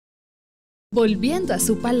Volviendo a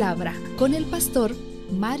su palabra con el pastor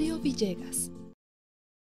Mario Villegas.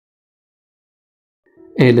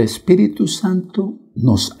 El Espíritu Santo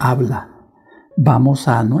nos habla. Vamos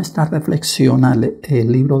a nuestra reflexión al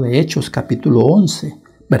libro de Hechos, capítulo 11,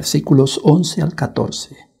 versículos 11 al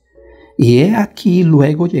 14. Y he aquí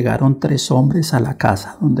luego llegaron 3 hombres a la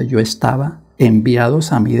casa donde yo estaba,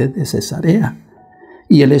 enviados a mí desde Cesarea.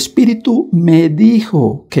 Y el Espíritu me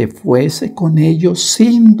dijo que fuese con ellos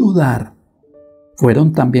sin dudar.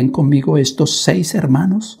 Fueron también conmigo estos 6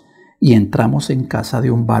 hermanos y entramos en casa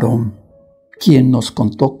de un varón, quien nos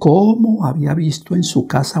contó cómo había visto en su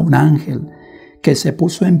casa un ángel que se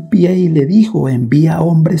puso en pie y le dijo: envía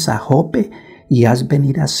hombres a Jope y haz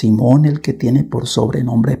venir a Simón, el que tiene por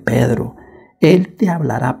sobrenombre Pedro. Él te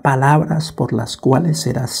hablará palabras por las cuales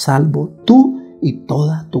serás salvo tú y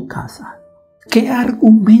toda tu casa. ¿Qué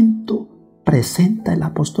argumento presenta el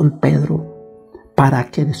apóstol Pedro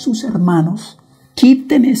para que sus hermanos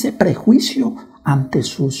quiten ese prejuicio ante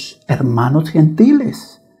sus hermanos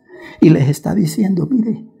gentiles? Y les está diciendo: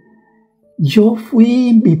 mire, yo fui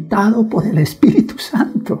invitado por el Espíritu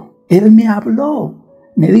Santo. Él me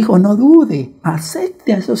habló, me dijo: no dude,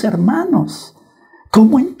 acepte a esos hermanos.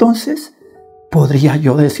 ¿Cómo entonces podría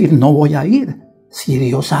yo decir no voy a ir? Si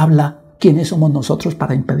Dios habla, ¿quiénes somos nosotros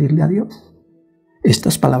para impedirle a Dios?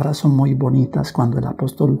 Estas palabras son muy bonitas cuando el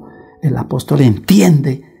apóstol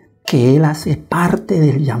entiende que él hace parte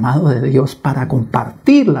del llamado de Dios para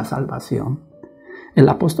compartir la salvación. El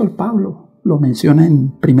apóstol Pablo lo menciona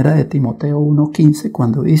en 1 de Timoteo 1:15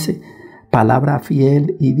 cuando dice: palabra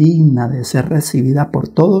fiel y digna de ser recibida por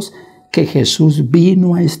todos, que Jesús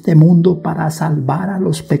vino a este mundo para salvar a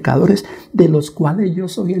los pecadores, de los cuales yo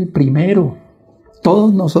soy el primero.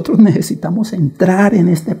 Todos nosotros necesitamos entrar en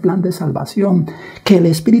este plan de salvación, que el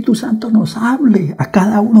Espíritu Santo nos hable a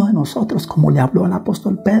cada uno de nosotros, como le habló al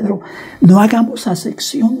apóstol Pedro. No hagamos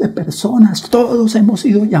acepción de personas, todos hemos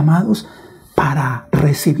sido llamados para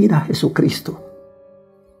recibir a Jesucristo.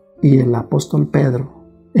 Y el apóstol Pedro,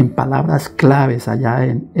 en palabras claves allá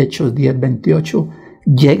en Hechos 10:28,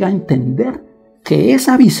 llega a entender que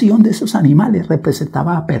esa visión de esos animales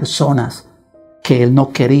representaba a personas que él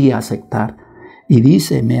no quería aceptar. Y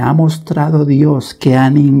dice: me ha mostrado Dios que a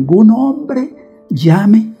ningún hombre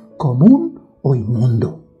llame común o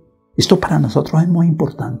inmundo. Esto para nosotros es muy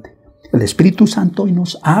importante. El Espíritu Santo hoy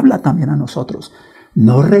nos habla también a nosotros.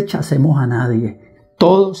 No rechacemos a nadie.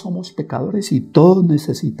 Todos somos pecadores y todos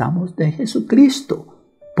necesitamos de Jesucristo.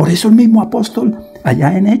 Por eso el mismo apóstol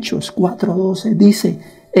allá en Hechos 4:12 dice: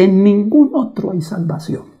 en ningún otro hay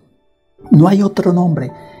salvación. No hay otro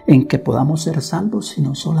nombre en que podamos ser salvos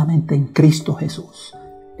sino solamente en Cristo Jesús.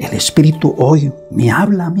 El Espíritu hoy me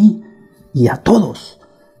habla a mí y a todos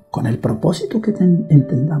con el propósito que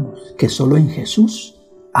entendamos que solo en Jesús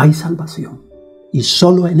hay salvación y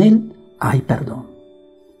solo en Él hay perdón.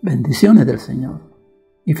 Bendiciones del Señor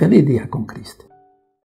y feliz día con Cristo.